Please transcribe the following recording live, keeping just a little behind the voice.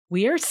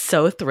We are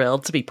so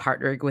thrilled to be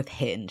partnering with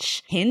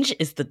Hinge. Hinge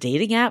is the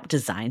dating app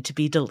designed to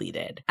be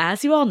deleted.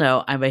 As you all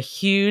know, I'm a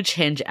huge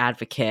Hinge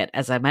advocate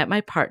as I met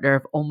my partner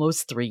of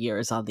almost 3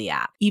 years on the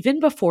app.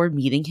 Even before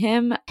meeting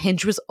him,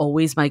 Hinge was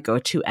always my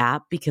go-to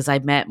app because I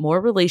met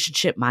more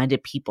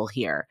relationship-minded people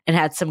here and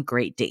had some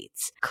great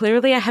dates.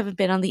 Clearly, I haven't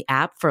been on the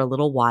app for a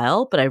little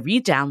while, but I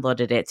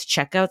re-downloaded it to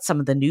check out some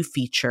of the new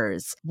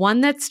features. One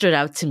that stood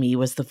out to me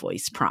was the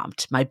voice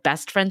prompt, my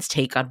best friend's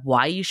take on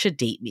why you should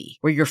date me,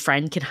 where your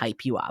friend can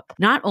hype you up.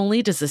 Not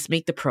only does this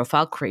make the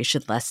profile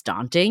creation less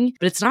daunting,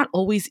 but it's not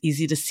always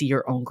easy to see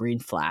your own green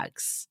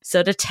flags.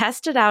 So to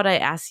test it out, I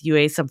asked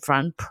Yue some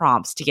fun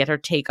prompts to get her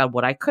take on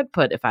what I could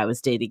put if I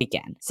was dating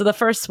again. So the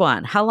first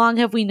one, how long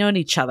have we known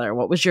each other?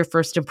 What was your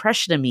first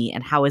impression of me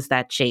and how has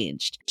that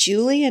changed?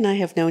 Julie and I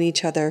have known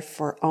each other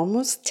for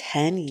almost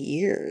 10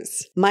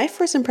 years. My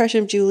first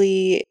impression of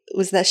Julie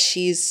was that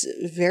she's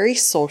very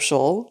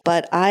social,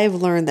 but I've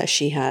learned that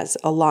she has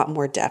a lot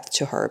more depth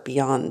to her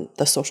beyond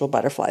the social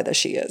butterfly that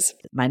she is.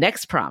 My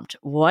next prompt,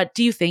 what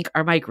do you think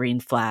are my green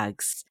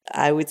flags?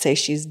 I would say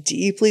she's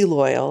deeply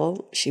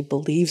loyal. She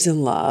believes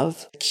in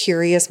love,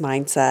 curious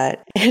mindset,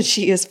 and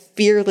she is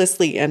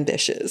fearlessly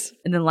ambitious.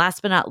 And then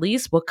last but not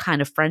least, what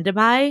kind of friend am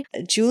I?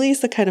 Julie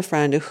is the kind of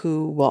friend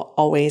who will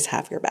always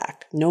have your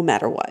back, no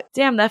matter what.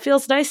 Damn, that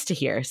feels nice to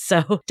hear.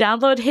 So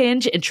download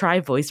Hinge and try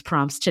voice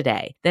prompts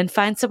today. Then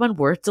find someone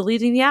worth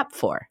deleting the app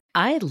for.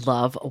 I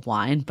love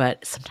wine,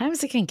 but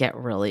sometimes it can get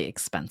really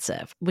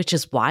expensive, which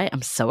is why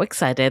I'm so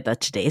excited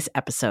that today's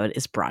episode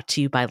is brought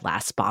to you by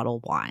Last Bottle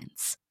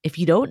Wines. If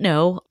you don't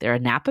know, they're a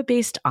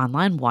Napa-based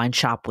online wine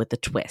shop with a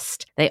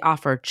twist. They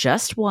offer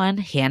just one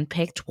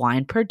hand-picked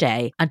wine per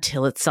day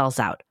until it sells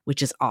out,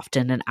 which is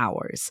often in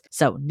hours.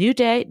 So new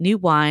day, new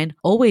wine,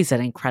 always at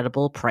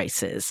incredible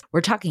prices.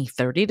 We're talking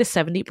 30 to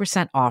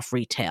 70% off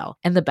retail.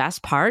 And the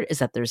best part is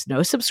that there's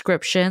no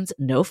subscriptions,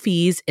 no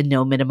fees, and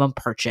no minimum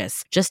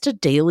purchase. Just a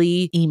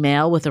daily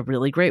email with a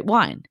really great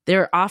wine.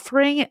 They're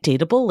offering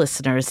Dateable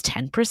listeners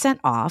 10%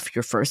 off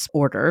your first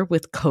order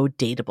with code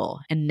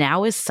Dateable. And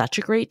now is such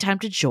a great time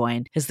to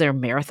join as their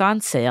marathon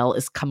sale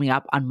is coming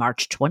up on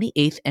March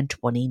 28th and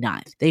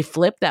 29th. They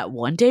flip that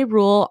one-day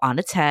rule on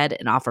its head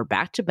and offer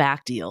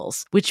back-to-back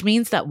deals, which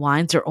means that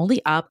wines are only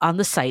up on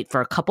the site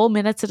for a couple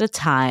minutes at a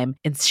time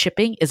and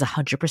shipping is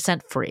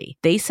 100% free.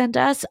 They sent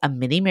us a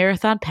mini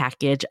marathon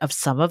package of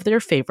some of their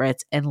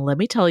favorites, and let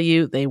me tell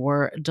you, they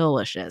were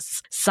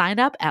delicious. Sign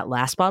up at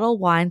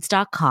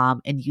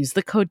lastbottlewines.com and use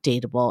the code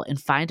Dateable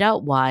and find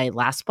out why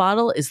Last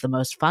Bottle is the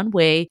most fun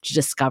way to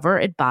discover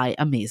and buy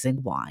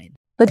amazing wine.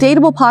 The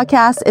Dateable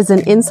podcast is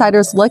an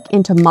insider's look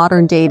into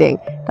modern dating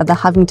that the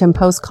Huffington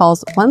Post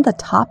calls one of the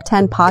top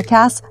 10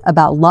 podcasts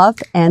about love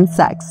and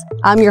sex.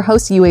 I'm your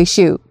host, Yue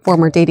Xu,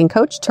 former dating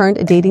coach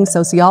turned dating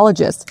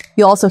sociologist.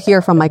 You'll also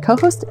hear from my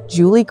co-host,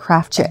 Julie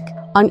Krafchick.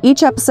 On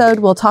each episode,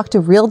 we'll talk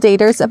to real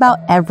daters about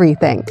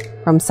everything,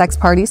 from sex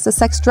parties to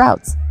sex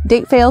droughts,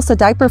 date fails to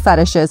diaper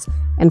fetishes,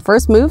 and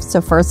first moves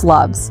to first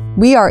loves.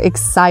 We are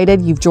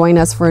excited you've joined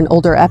us for an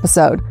older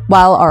episode.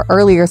 While our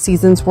earlier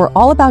seasons were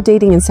all about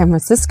dating in San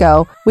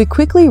Francisco, we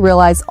quickly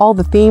realized all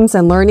the themes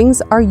and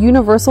learnings are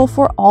universal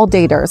for all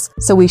daters.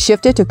 So we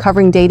shifted to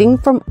covering dating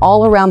from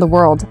all around the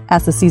world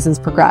as the seasons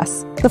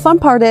progress. The fun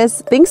part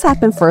is, things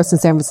happen first in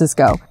San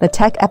Francisco, the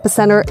tech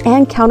epicenter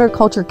and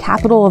counterculture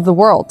capital of the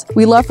world.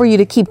 We love for you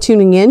to keep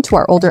tuning in to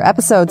our older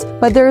episodes,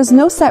 but there is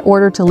no set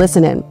order to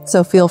listen in.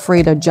 So feel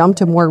free to jump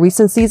to more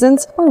recent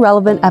seasons or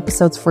relevant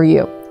episodes for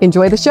you.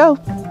 Enjoy the show.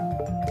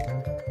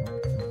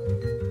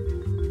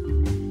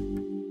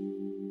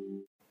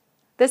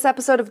 This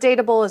episode of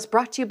Dateable is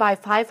brought to you by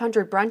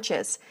 500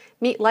 Brunches.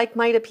 Meet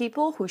like-minded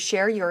people who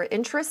share your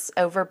interests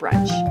over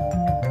brunch.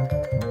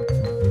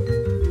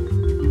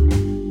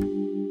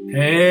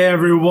 Hey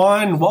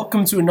everyone,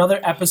 welcome to another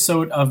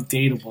episode of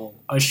Dateable,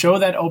 a show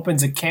that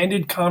opens a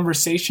candid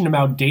conversation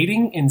about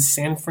dating in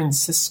San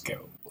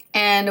Francisco.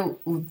 And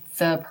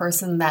the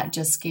person that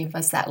just gave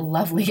us that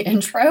lovely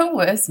intro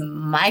was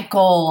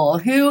Michael,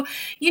 who,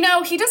 he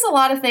does a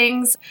lot of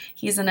things.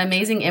 He's an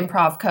amazing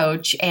improv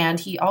coach, and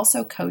he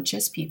also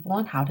coaches people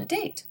on how to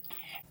date.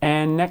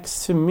 And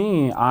next to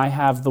me, I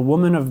have the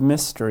woman of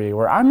mystery,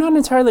 where I'm not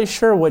entirely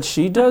sure what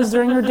she does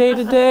during her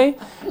day-to-day.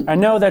 I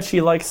know that she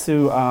likes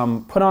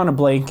to put on a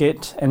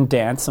blanket and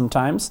dance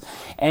sometimes.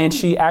 And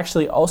she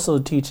actually also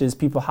teaches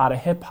people how to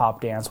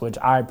hip-hop dance, which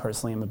I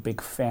personally am a big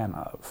fan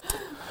of.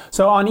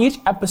 So on each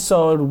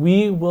episode,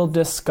 we will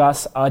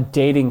discuss a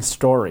dating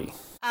story.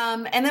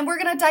 And then we're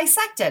going to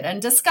dissect it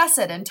and discuss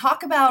it and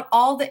talk about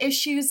all the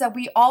issues that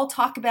we all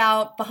talk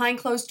about behind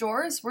closed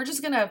doors. We're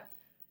just going to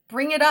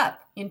bring it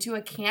up into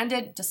a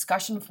candid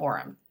discussion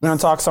forum. We're going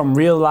to talk some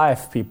real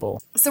life people.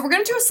 So we're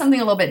going to do something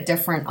a little bit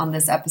different on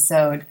this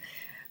episode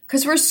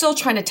because we're still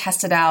trying to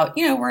test it out.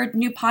 We're a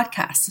new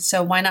podcast,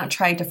 so why not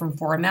try different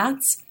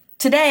formats?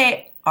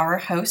 Today,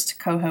 our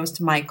co-host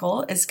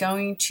Michael is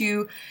going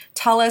to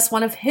tell us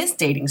one of his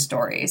dating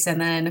stories. And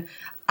then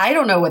I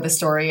don't know what the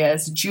story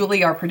is.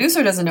 Julie, our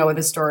producer, doesn't know what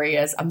the story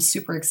is. I'm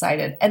super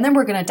excited. And then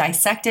we're going to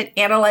dissect it,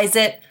 analyze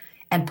it,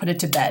 and put it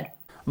to bed.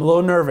 I'm a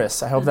little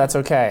nervous. I hope that's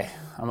okay.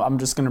 I'm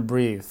just going to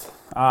breathe.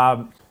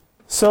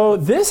 So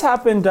this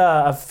happened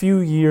a few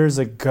years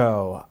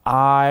ago.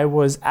 I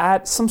was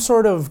at some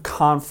sort of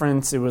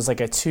conference. It was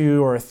like a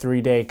 2 or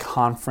 3 day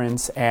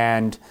conference,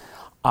 and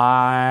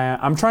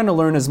I'm trying to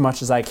learn as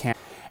much as I can.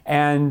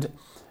 And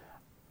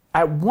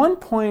at one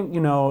point,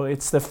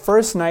 it's the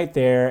first night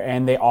there,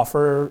 and they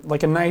offer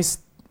like a nice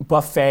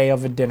buffet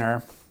of a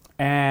dinner.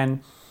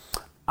 And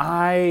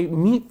I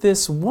meet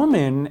this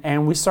woman,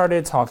 and we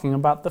started talking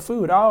about the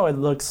food. Oh, it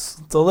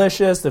looks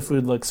delicious. The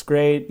food looks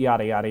great,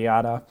 yada, yada,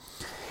 yada.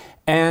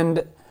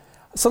 And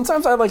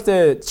sometimes I like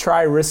to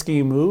try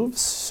risky moves.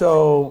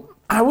 So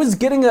I was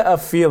getting a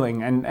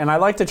feeling, and I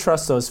like to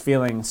trust those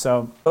feelings.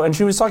 And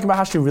she was talking about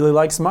how she really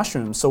likes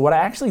mushrooms. So what I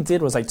actually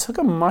did was I took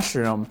a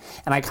mushroom,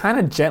 and I kind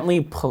of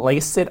gently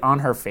placed it on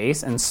her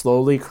face and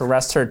slowly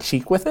caressed her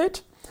cheek with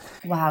it.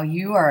 Wow,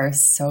 you are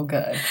so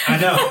good. I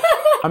know.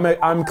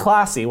 I'm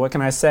classy, what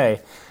can I say?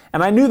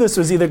 And I knew this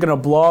was either going to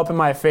blow up in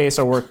my face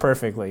or work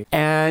perfectly.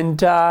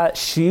 And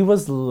she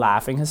was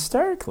laughing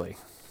hysterically.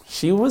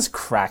 She was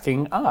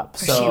cracking up.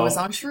 She was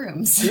on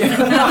shrooms.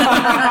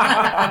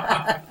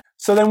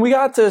 So then we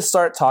got to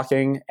start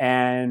talking,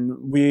 and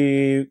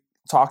we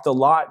talked a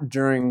lot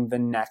during the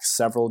next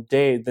couple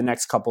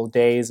of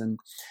days. And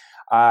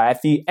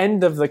at the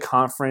end of the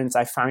conference,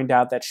 I found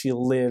out that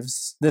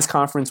this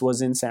conference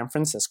was in San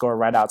Francisco, or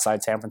right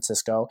outside San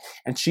Francisco.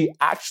 And she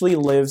actually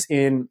lives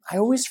in, I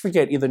always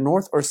forget, either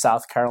North or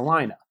South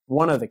Carolina,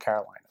 one of the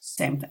Carolinas.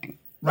 Same thing.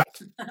 Right.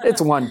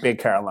 It's one big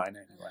Carolina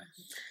anyway.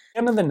 At the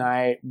end of the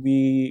night,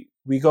 we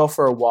go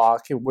for a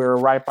walk. We're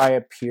right by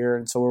a pier,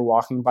 and so we're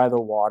walking by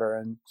the water.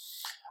 And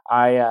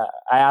I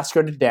asked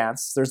her to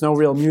dance. There's no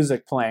real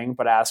music playing,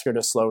 but I asked her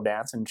to slow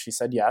dance, and she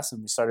said yes.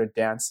 And we started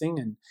dancing,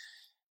 and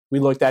we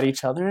looked at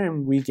each other,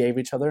 and we gave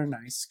each other a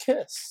nice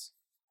kiss.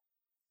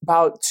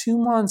 About 2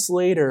 months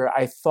later,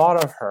 I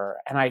thought of her,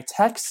 and I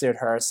texted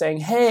her saying,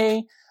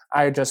 "Hey,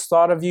 I just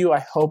thought of you. I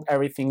hope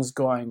everything's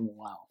going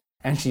well."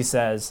 And she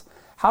says,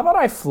 "How about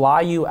I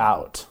fly you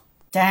out?"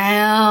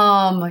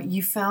 Damn,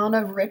 you found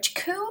a rich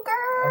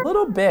cougar? A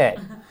little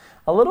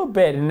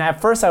bit. And at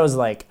first I was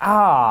like,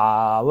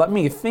 let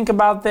me think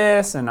about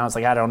this. And I was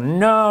like, I don't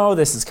know.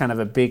 This is kind of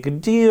a big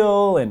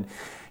deal. And,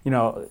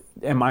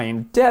 am I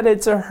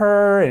indebted to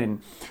her?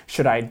 And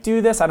should I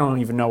do this? I don't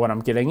even know what I'm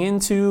getting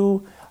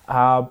into.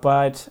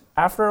 But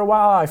after a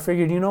while, I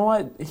figured, you know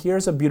what?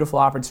 Here's a beautiful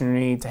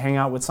opportunity to hang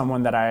out with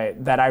someone that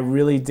I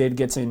really did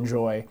get to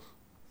enjoy.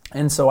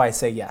 And so I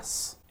say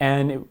yes.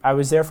 And I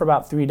was there for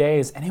about 3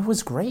 days, and it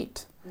was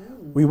great.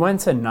 We went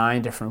to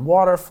 9 different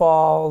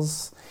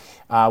waterfalls.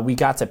 We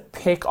got to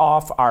pick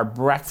off our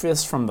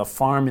breakfast from the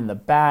farm in the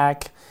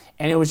back.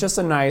 And it was just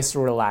a nice,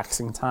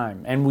 relaxing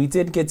time. And we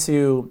did get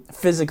to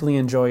physically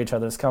enjoy each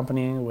other's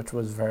company, which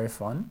was very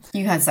fun.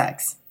 You had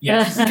sex.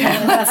 Yes.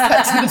 Let's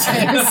cut to the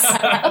chase.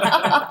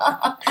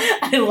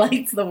 I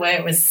liked the way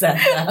it was set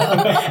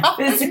up.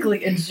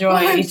 Physically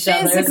enjoy each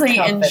other's company.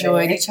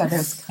 Enjoyed each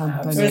other's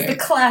company. It was the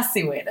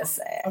classy way to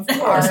say it. Of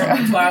course,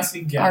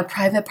 classy guy. Our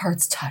private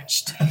parts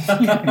touched.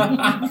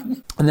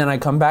 And then I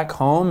come back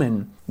home,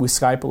 and we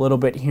Skype a little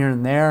bit here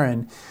and there,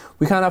 and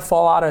we kind of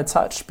fall out of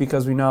touch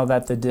because we know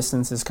that the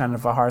distance is kind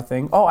of a hard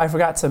thing. Oh, I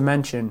forgot to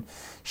mention,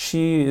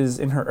 she is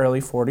in her early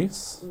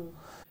 40s.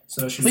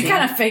 So we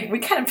kind of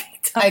picked up.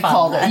 I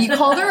called her. You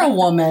called her a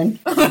woman.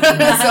 So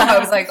I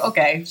was like,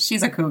 okay,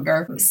 she's a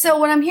cougar. So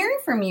what I'm hearing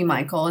from you,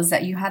 Michael, is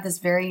that you had this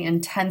very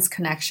intense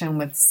connection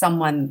with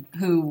someone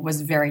who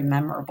was very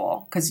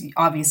memorable, because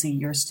obviously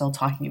you're still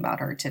talking about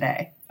her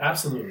today.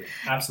 Absolutely.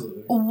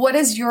 What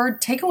is your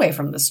takeaway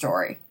from the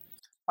story?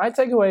 My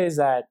takeaway is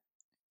that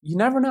you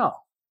never know.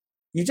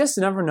 You just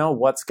never know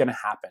what's going to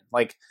happen.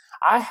 Like,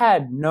 I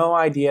had no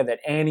idea that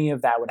any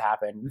of that would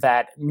happen,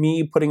 that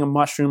me putting a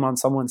mushroom on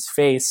someone's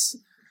face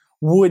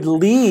would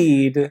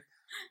lead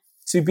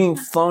to being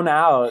flown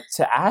out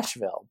to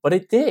Asheville, but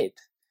it did.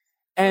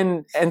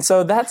 And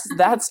so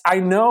that's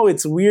I know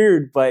it's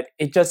weird, but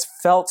it just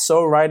felt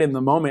so right in the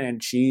moment.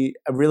 And she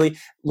really,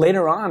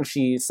 later on,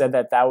 she said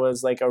that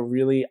was like a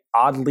really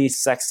oddly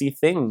sexy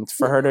thing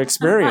for her to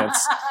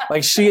experience.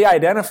 Like, she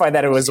identified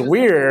that it was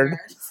weird.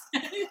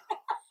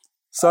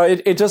 So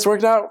it just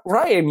worked out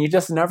right, and you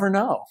just never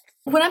know.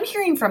 What I'm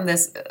hearing from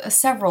this,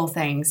 several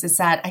things, is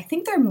that I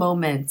think there are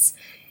moments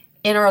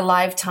in our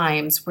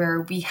lifetimes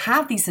where we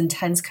have these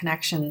intense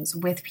connections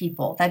with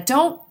people that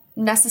don't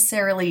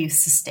necessarily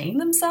sustain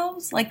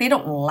themselves. Like, they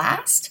don't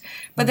last,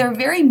 but they're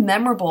very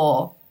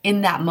memorable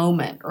in that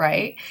moment,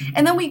 right? Mm-hmm.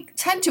 And then we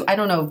tend to, I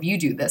don't know if you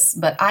do this,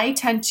 but I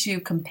tend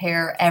to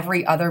compare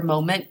every other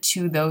moment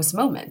to those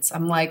moments.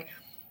 I'm like,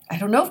 I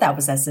don't know if that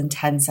was as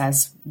intense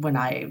as when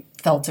I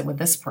felt it with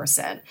this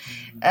person.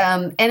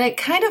 And it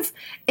kind of,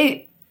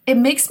 it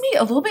makes me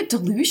a little bit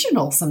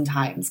delusional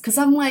sometimes, because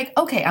I'm like,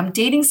 okay, I'm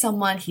dating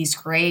someone. He's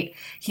great.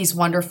 He's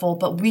wonderful.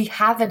 But we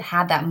haven't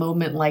had that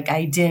moment like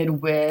I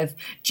did with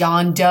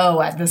John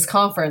Doe at this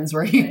conference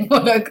where he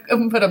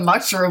put a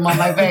mushroom on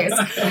my face.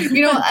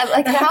 You know,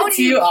 like, how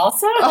do you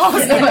also? Oh,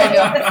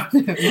 I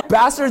know.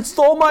 Bastard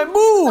stole my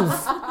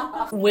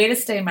move. Way to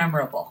stay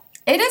memorable.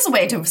 It is a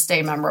way to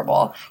stay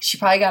memorable. She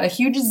probably got a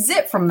huge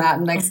zip from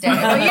that next day.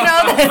 But you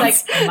know,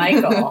 that's like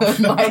Michael.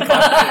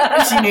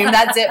 She named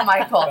that zip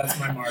Michael. That's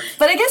my mark.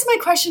 But I guess my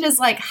question is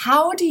like,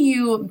 how do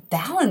you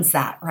balance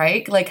that,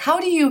 right? Like, how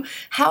do you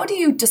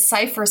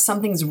decipher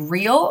something's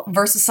real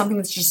versus something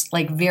that's just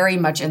like very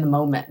much in the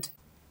moment?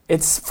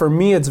 For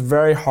me, it's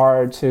very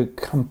hard to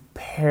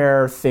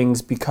compare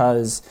things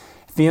because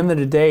at the end of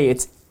the day,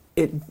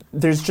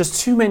 there's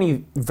just too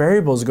many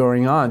variables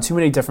going on, too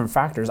many different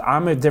factors.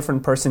 I'm a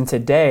different person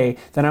today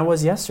than I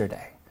was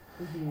yesterday.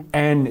 Mm-hmm.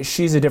 And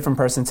she's a different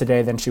person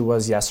today than she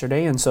was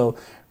yesterday. And so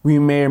we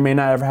may or may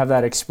not ever have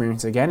that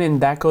experience again.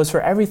 And that goes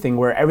for everything,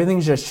 where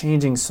everything's just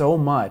changing so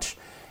much.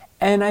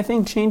 And I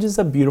think change is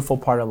a beautiful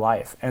part of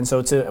life. And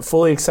so to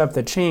fully accept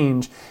the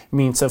change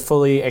means to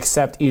fully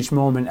accept each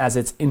moment as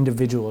its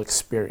individual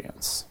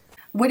experience.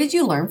 What did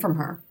you learn from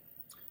her?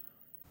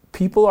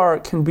 People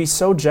can be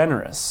so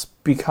generous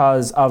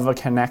because of a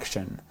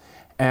connection,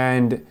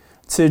 and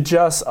to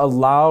just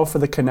allow for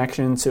the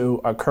connection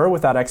to occur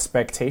without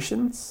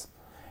expectations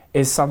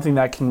is something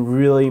that can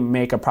really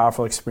make a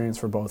powerful experience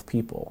for both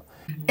people.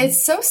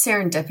 It's so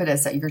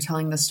serendipitous that you're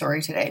telling this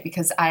story today,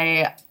 because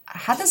I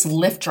had this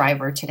Lyft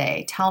driver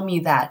today tell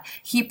me that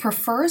he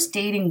prefers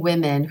dating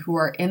women who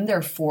are in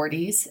their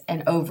 40s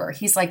and over.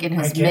 He's like in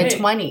his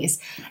mid-20s.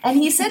 And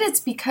he said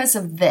it's because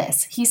of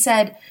this. He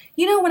said,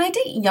 you know, when I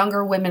date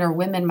younger women or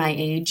women my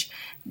age,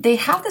 they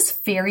have this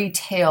fairy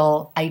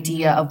tale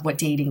idea of what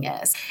dating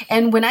is.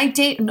 And when I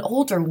date an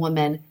older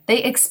woman,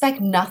 they expect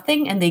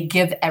nothing and they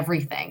give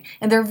everything.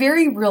 And they're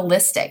very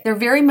realistic. They're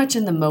very much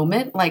in the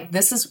moment. Like,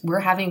 we're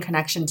having a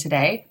connection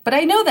today, but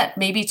I know that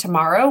maybe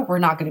tomorrow we're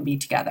not going to be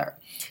together.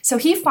 So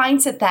he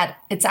finds that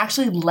it's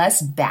actually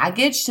less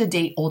baggage to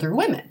date older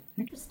women.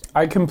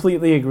 I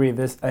completely agree.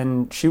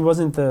 And she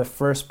wasn't the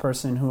first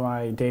person who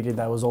I dated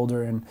that was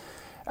older. And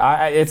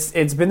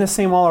it's been the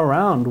same all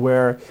around,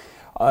 where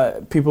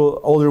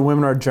older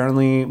women are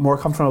generally more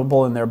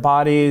comfortable in their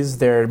bodies.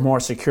 They're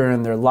more secure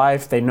in their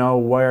life. They know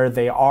where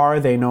they are.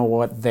 They know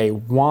what they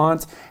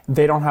want.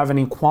 They don't have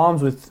any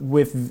qualms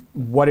with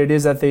what it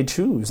is that they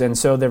choose. And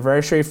so they're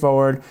very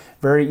straightforward,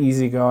 very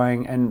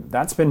easygoing. And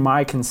that's been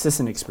my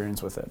consistent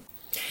experience with it.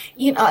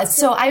 You know,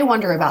 so I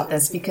wonder about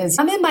this because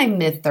I'm in my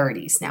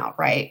mid-30s now,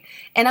 right?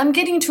 And I'm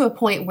getting to a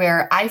point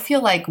where I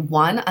feel like,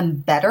 one, I'm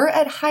better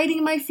at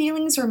hiding my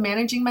feelings or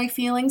managing my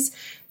feelings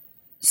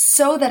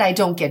so that I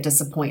don't get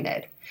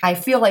disappointed. I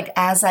feel like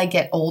as I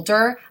get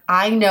older,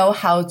 I know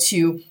how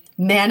to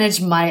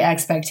manage my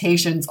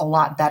expectations a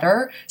lot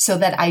better so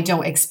that I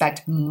don't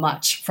expect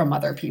much from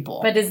other people.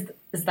 But is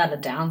that a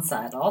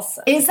downside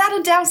also? Is that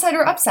a downside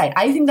or upside?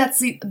 I think that's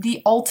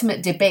the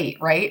ultimate debate,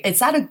 right? Is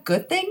that a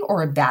good thing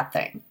or a bad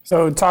thing?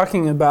 So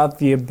talking about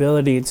the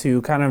ability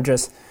to kind of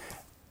just,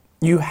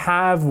 you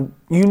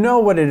know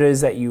what it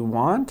is that you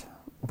want,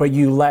 but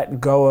you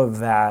let go of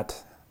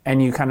that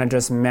and you kind of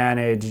just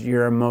manage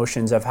your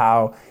emotions of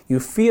how you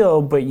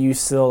feel, but you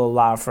still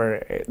allow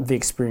for the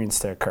experience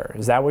to occur.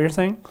 Is that what you're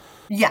saying?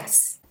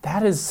 Yes.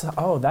 That is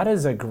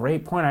a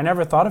great point. I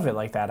never thought of it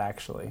like that,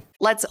 actually.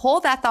 Let's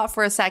hold that thought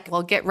for a sec.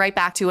 We'll get right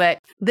back to it.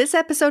 This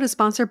episode is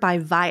sponsored by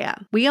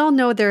Viia. We all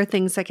know there are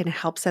things that can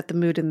help set the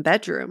mood in the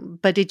bedroom,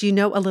 but did you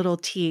know a little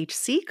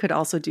THC could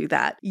also do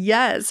that?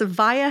 Yes,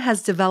 Viia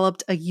has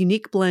developed a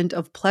unique blend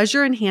of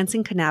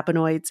pleasure-enhancing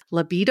cannabinoids,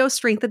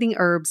 libido-strengthening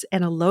herbs,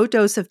 and a low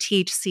dose of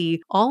THC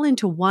all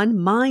into one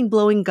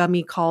mind-blowing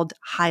gummy called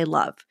High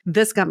Love.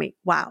 This gummy,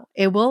 wow,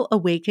 it will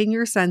awaken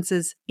your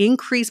senses,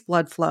 increase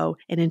blood flow,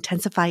 and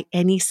intensify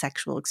any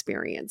sexual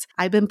experience.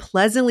 I've been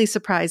pleasantly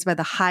surprised by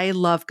the High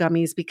Love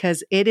gummies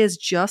because it is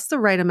just the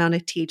right amount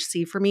of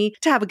THC for me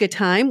to have a good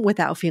time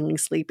without feeling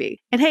sleepy.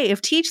 And hey, if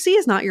THC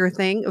is not your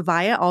thing,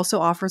 Viia also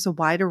offers a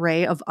wide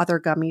array of other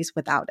gummies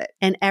without it.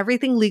 And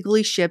everything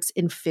legally ships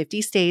in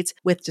 50 states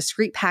with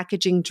discreet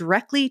packaging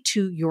directly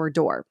to your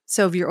door.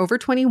 So if you're over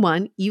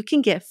 21, you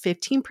can get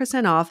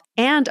 15% off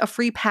and a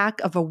free pack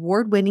of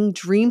award-winning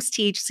Dreams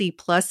THC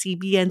plus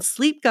CBN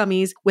sleep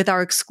gummies with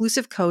our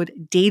exclusive code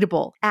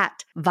DATEABLE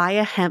at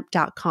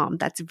viiahemp.com.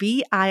 That's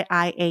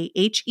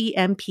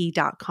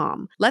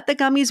VIIAHEMP.com. Let the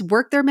gummies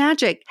work their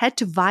magic. Head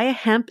to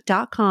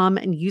viiahemp.com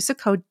and use the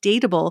code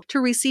DATEABLE to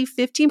receive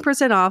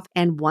 15% off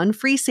and one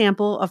free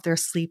sample of their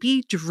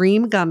Sleepy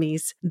Dream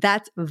gummies.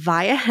 That's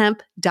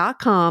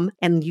viiahemp.com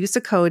and use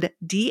the code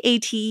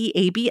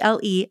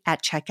DATEABLE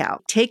at checkout.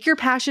 Take your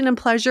passion and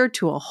pleasure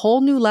to a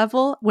whole new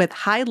level with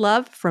High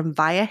Love from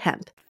Viia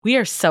Hemp. We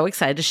are so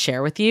excited to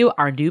share with you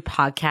our new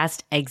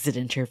podcast, Exit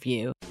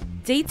Interview.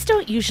 Dates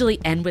don't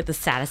usually end with a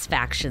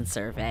satisfaction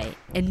survey,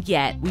 and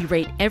yet we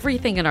rate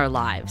everything in our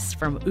lives,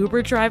 from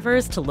Uber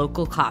drivers to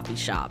local coffee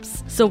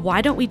shops. So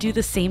why don't we do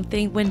the same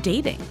thing when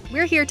dating?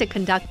 We're here to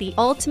conduct the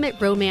ultimate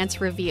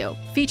romance review,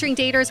 featuring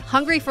daters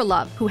hungry for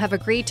love who have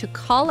agreed to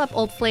call up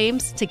old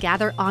flames to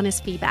gather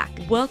honest feedback.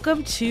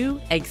 Welcome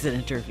to Exit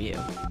Interview.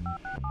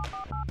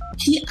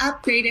 He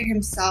upgraded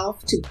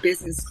himself to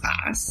business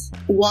class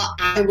while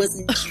I was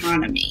in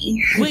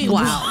economy. Wait,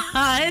 wow.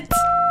 What?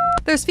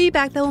 There's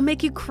feedback that will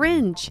make you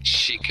cringe.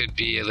 She could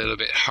be a little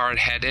bit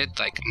hard-headed,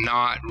 like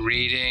not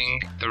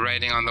reading the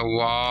writing on the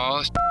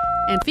wall.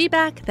 And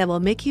feedback that will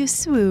make you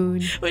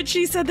swoon. When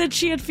she said that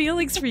she had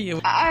feelings for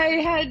you.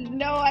 I had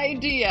no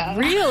idea.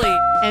 Really?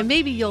 And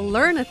maybe you'll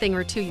learn a thing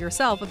or two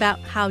yourself about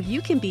how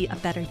you can be a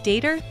better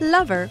dater,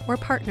 lover, or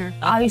partner.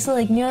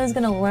 Obviously, knew I was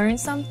going to learn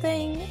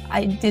something.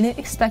 I didn't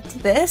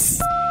expect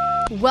this.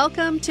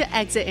 Welcome to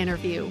Exit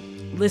Interview.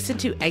 Listen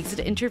to Exit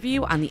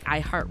Interview on the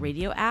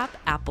iHeartRadio app,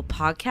 Apple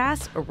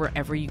Podcasts, or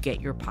wherever you get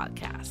your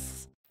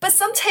podcasts. But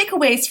some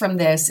takeaways from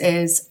this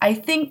is, I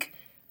think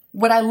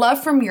what I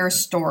love from your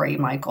story,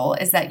 Michael,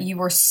 is that you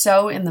were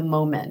so in the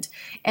moment.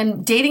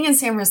 And dating in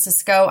San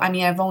Francisco, I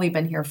mean, I've only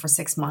been here for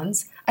 6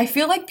 months. I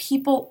feel like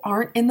people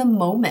aren't in the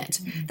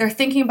moment. Mm-hmm. They're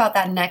thinking about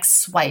that next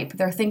swipe.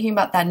 They're thinking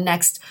about that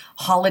next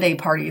holiday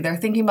party. They're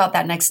thinking about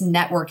that next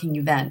networking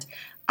event.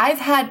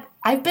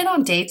 I've been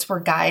on dates where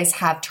guys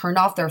have turned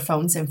off their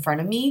phones in front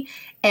of me,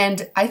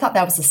 and I thought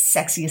that was the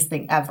sexiest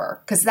thing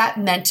ever because that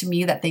meant to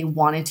me that they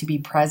wanted to be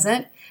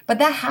present, but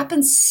that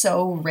happens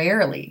so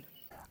rarely.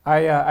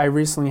 I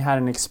recently had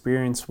an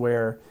experience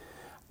where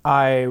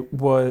I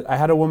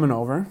had a woman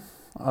over,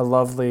 a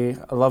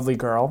lovely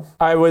girl.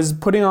 I was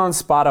putting on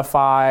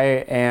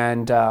Spotify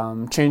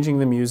and changing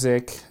the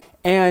music,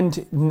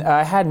 and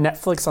I had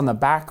Netflix on the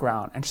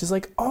background, and she's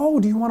like, "Oh,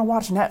 do you want to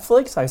watch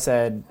Netflix?" I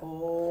said,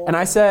 And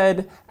I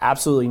said,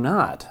 absolutely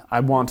not.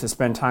 I want to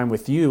spend time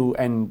with you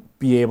and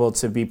be able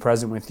to be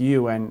present with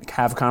you and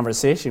have a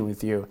conversation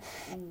with you.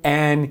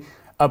 And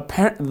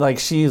apparently, like,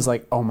 she's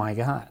like, oh my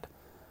God,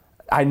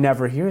 I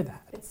never hear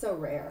that. It's so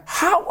rare.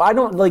 How? I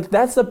don't, like,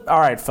 that's the, all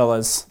right,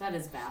 fellas. That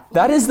is baffling.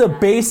 That is the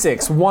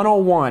basics,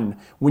 101.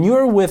 When you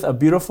are with a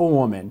beautiful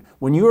woman,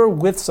 when you are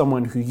with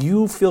someone who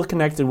you feel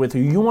connected with, who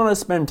you want to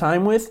spend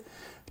time with,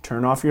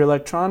 turn off your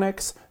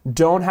electronics,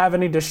 don't have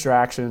any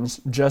distractions,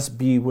 just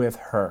be with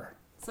her.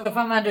 So if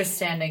I'm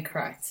understanding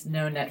correct,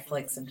 no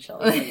Netflix and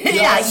chill.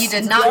 Yeah, you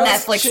did not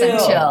Netflix and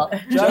chill.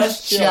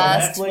 Just chill.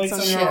 Just Netflix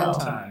on your own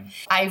time.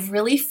 I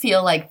really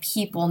feel like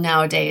people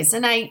nowadays,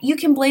 and you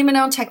can blame it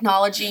on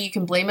technology, you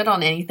can blame it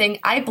on anything.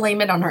 I blame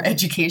it on our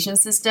education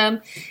system,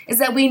 is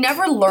that we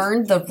never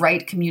learned the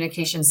right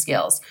communication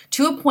skills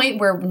to a point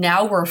where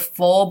now we're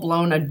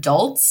full-blown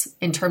adults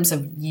in terms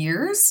of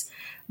years.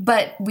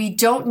 But we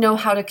don't know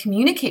how to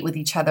communicate with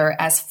each other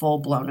as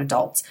full-blown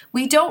adults.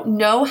 We don't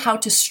know how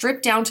to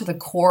strip down to the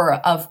core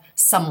of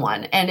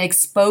someone and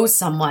expose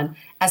someone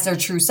as their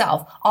true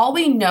self. All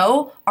we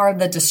know are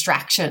the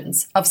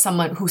distractions of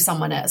who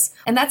someone is.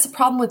 And that's the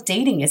problem with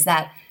dating, is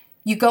that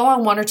you go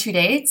on 1 or 2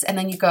 dates and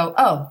then you go,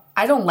 oh,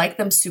 I don't like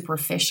them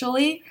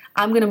superficially.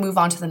 I'm going to move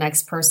on to the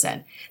next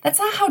person. That's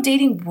not how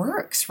dating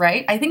works,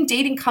 right? I think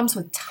dating comes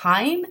with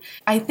time.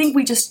 I think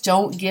we just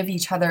don't give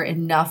each other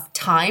enough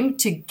time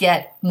to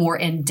get more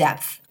in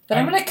depth. But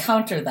I'm going to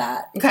counter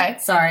that. Okay.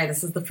 Sorry,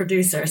 this is the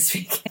producer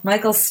speaking.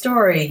 Michael's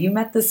story, you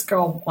met this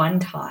girl one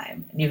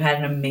time and you had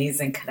an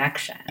amazing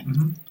connection.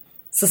 Mm-hmm.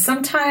 So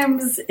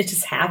sometimes it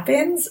just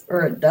happens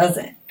or it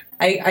doesn't.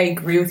 I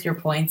agree with your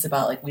points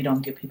about, like, we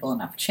don't give people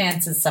enough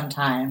chances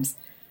sometimes,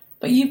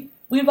 but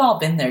we've all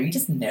been there. You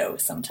just know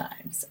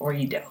sometimes, or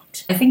you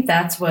don't. I think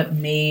that's what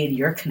made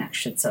your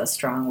connection so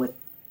strong with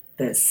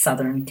the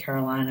Southern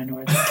Carolina,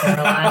 Northern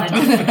Carolina.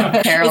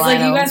 It's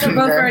like you guys are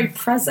both very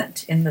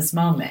present in this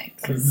moment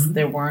because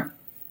there weren't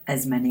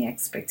as many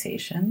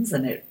expectations,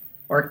 and it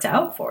worked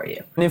out for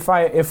you. And if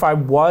I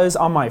was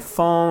on my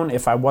phone,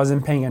 if I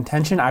wasn't paying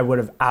attention, I would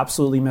have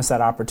absolutely missed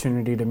that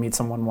opportunity to meet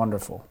someone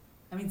wonderful.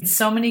 I mean,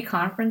 so many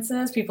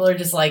conferences, people are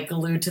just, like,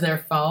 glued to their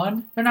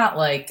phone. They're not,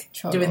 like,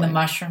 doing the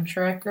mushroom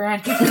trick or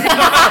anything.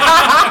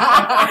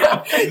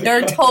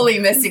 They're totally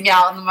missing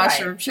out on the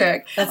mushroom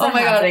trick. That's oh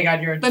my God.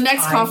 On your the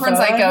next conference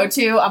I go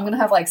to, I'm going to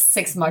have, like,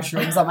 6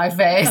 mushrooms on my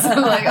face.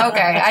 I'm like,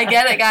 okay, I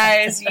get it,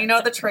 guys. You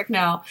know the trick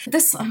now.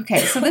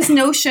 So this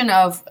notion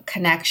of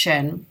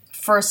connection,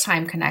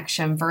 first-time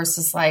connection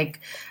versus, like,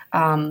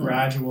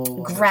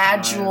 gradual,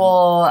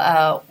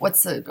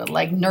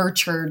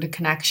 nurtured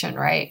connection,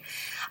 right?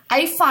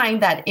 I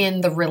find that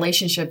in the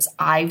relationships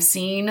I've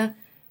seen,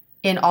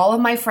 in all of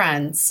my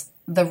friends,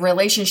 the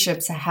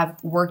relationships that have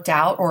worked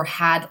out or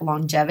had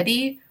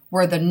longevity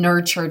were the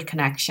nurtured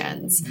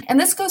connections. Mm-hmm. And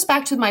this goes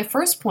back to my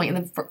first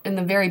point in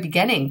the very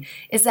beginning,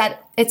 is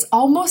that it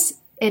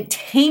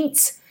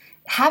taints,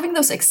 having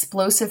those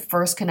explosive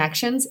first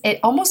connections, it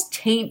almost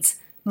taints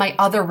my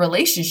other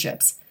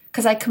relationships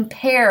because I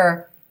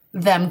compare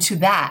them to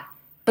that.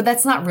 But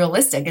that's not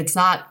realistic. It's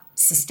not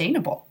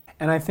sustainable.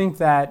 And I think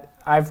that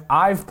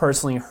I've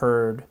personally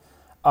heard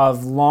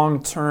of more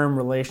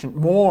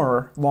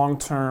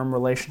long-term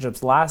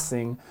relationships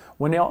lasting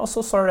when they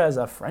also started as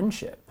a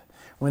friendship,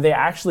 when they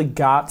actually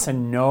got to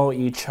know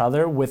each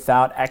other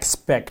without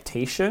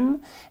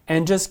expectation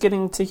and just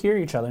getting to hear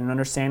each other and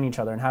understand each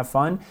other and have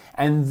fun,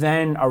 and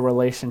then a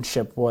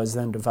relationship was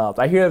then developed.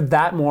 I hear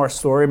that more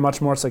story much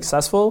more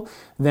successful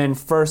than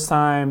first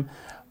time,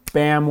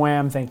 bam,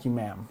 wham, thank you,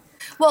 ma'am.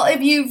 Well,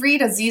 if you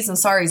read Aziz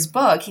Ansari's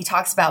book, he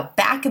talks about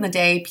back in the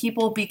day,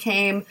 people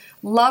became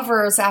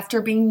lovers after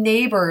being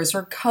neighbors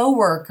or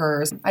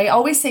coworkers. I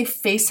always say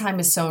FaceTime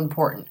is so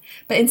important.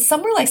 But in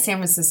somewhere like San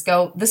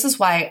Francisco, this is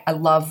why I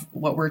love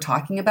what we're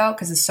talking about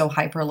because it's so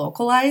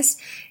hyper-localized.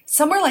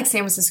 Somewhere like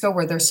San Francisco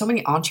where there's so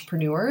many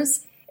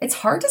entrepreneurs, it's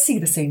hard to see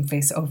the same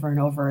face over and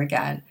over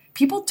again.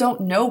 People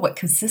don't know what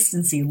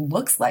consistency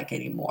looks like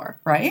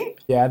anymore, right?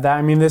 Yeah,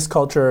 this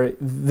culture,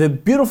 the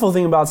beautiful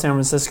thing about San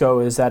Francisco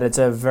is that it's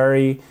a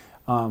very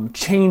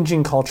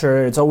changing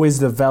culture. It's always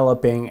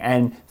developing.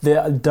 And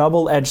the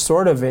double-edged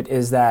sword of it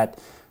is that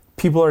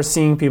people are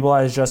seeing people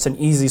as just an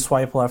easy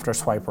swipe left or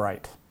swipe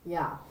right.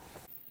 Yeah.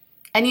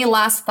 Any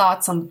last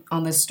thoughts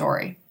on this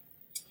story?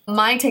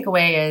 My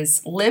takeaway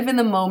is live in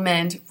the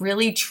moment,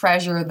 really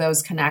treasure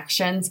those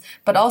connections,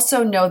 but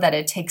also know that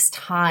it takes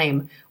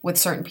time with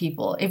certain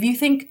people. If you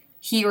think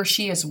he or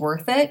she is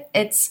worth it,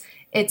 it's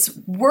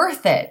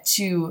worth it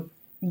to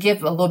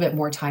give a little bit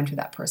more time to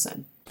that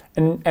person.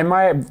 And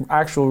my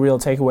actual real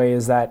takeaway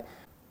is that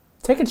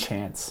take a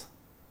chance.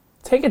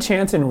 Take a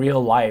chance in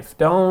real life.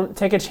 Don't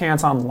take a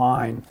chance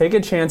online. Take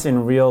a chance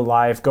in real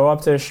life. Go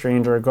up to a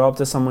stranger, go up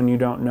to someone you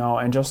don't know,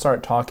 and just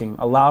start talking.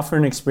 Allow for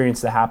an experience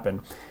to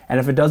happen. And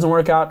if it doesn't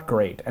work out,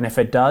 great. And if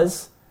it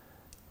does,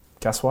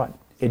 guess what?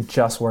 It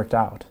just worked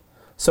out.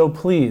 So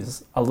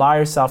please allow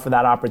yourself for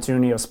that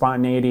opportunity of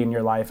spontaneity in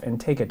your life and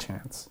take a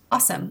chance.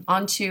 Awesome.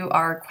 On to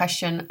our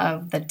question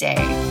of the day,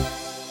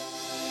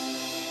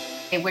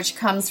 which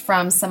comes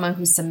from someone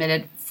who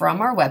submitted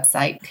from our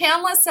website.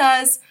 Pamela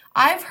says,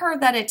 I've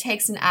heard that it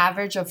takes an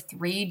average of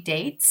 3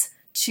 dates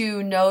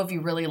to know if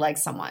you really like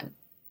someone.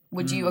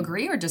 Would you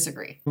agree or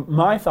disagree?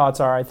 My thoughts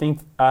are, I think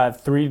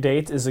 3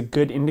 dates is a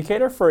good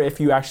indicator for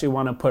if you actually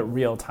want to put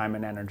real time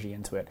and energy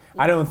into it.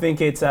 I don't think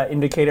it's an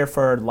indicator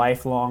for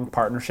lifelong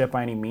partnership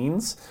by any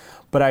means,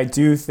 but I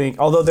do think,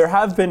 although there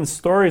have been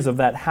stories of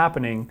that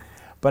happening,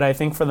 but I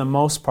think for the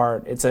most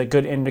part, it's a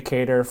good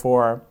indicator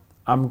for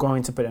I'm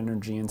going to put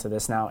energy into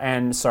this now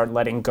and start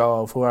letting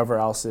go of whoever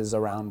else is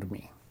around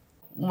me.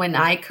 When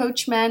I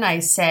coach men, I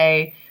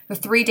say the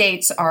 3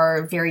 dates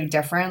are very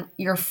different.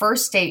 Your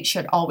first date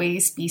should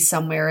always be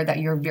somewhere that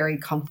you're very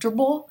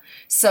comfortable.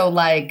 So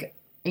like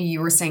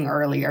you were saying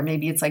earlier,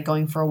 maybe it's like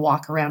going for a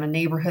walk around a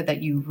neighborhood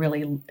that you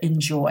really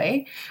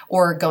enjoy,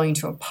 or going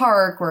to a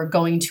park, or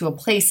going to a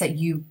place that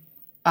you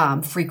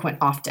frequent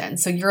often.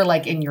 So you're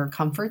like in your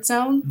comfort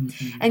zone.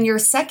 Mm-hmm. And your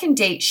second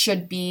date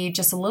should be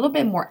just a little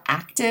bit more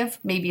active.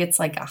 Maybe it's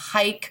like a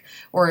hike,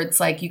 or it's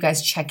like you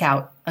guys check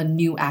out a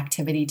new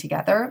activity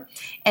together.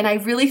 And I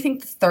really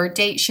think the third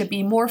date should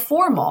be more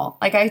formal.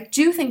 Like I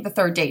do think the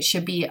third date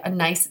should be a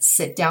nice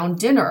sit down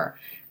dinner,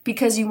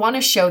 because you want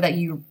to show that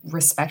you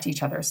respect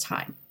each other's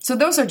time. So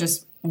those are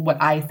just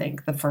what I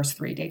think the first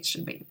 3 dates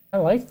should be. I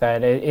like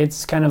that.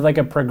 It's kind of like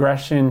a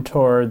progression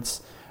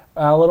towards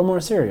a little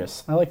more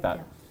serious. I like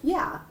that.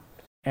 Yeah.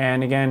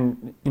 And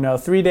again,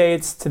 3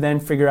 dates to then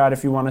figure out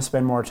if you want to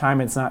spend more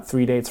time. It's not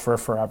 3 dates for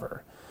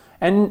forever.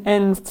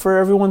 And for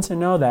everyone to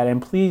know that.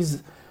 And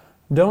please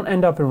don't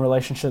end up in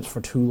relationships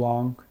for too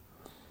long.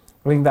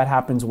 I think that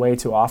happens way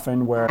too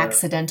often where...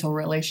 Accidental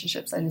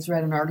relationships. I just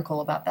read an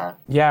article about that.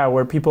 Yeah,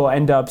 where people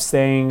end up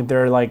saying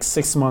they're like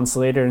 6 months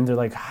later and they're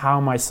like, how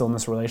am I still in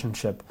this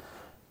relationship?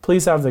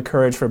 Please have the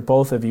courage for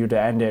both of you to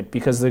end it.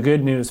 Because the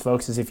good news,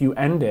 folks, is if you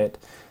end it,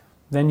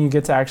 then you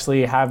get to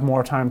actually have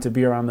more time to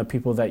be around the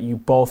people that you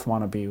both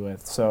want to be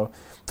with. So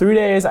 3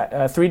 dates,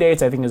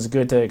 I think is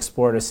good to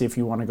explore to see if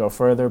you want to go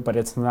further, but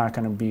it's not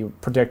going to be a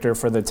predictor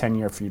for the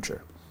 10-year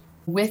future.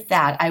 With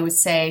that, I would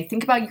say,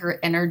 think about your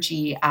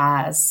energy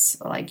as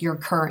like your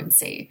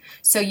currency.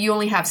 So you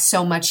only have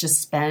so much to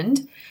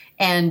spend.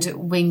 And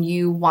when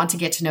you want to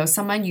get to know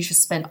someone, you should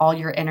spend all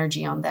your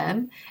energy on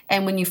them.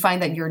 And when you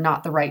find that you're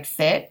not the right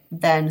fit,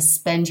 then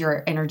spend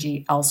your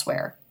energy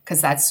elsewhere, because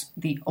that's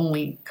the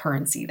only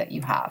currency that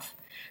you have.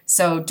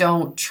 So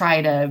don't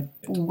try to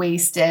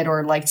waste it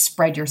or like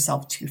spread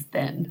yourself too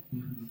thin,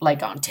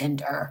 like on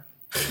Tinder.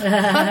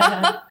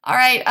 All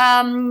right,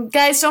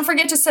 guys, don't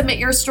forget to submit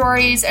your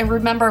stories. And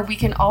remember, we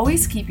can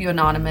always keep you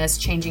anonymous,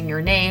 changing your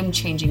name,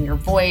 changing your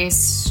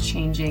voice,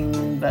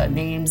 changing the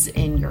names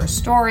in your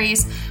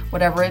stories,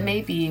 whatever it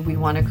may be. We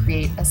want to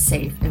create a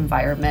safe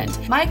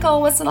environment. Michael,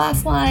 what's the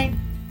last line?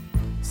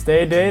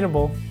 Stay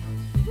dateable.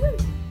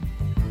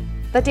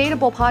 The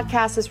Dateable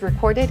podcast is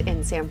recorded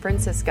in San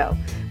Francisco.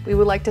 We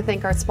would like to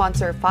thank our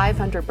sponsor,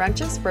 500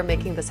 Brunches, for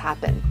making this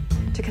happen.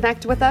 To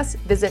connect with us,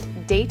 visit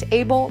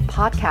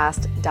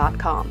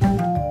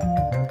dateablepodcast.com.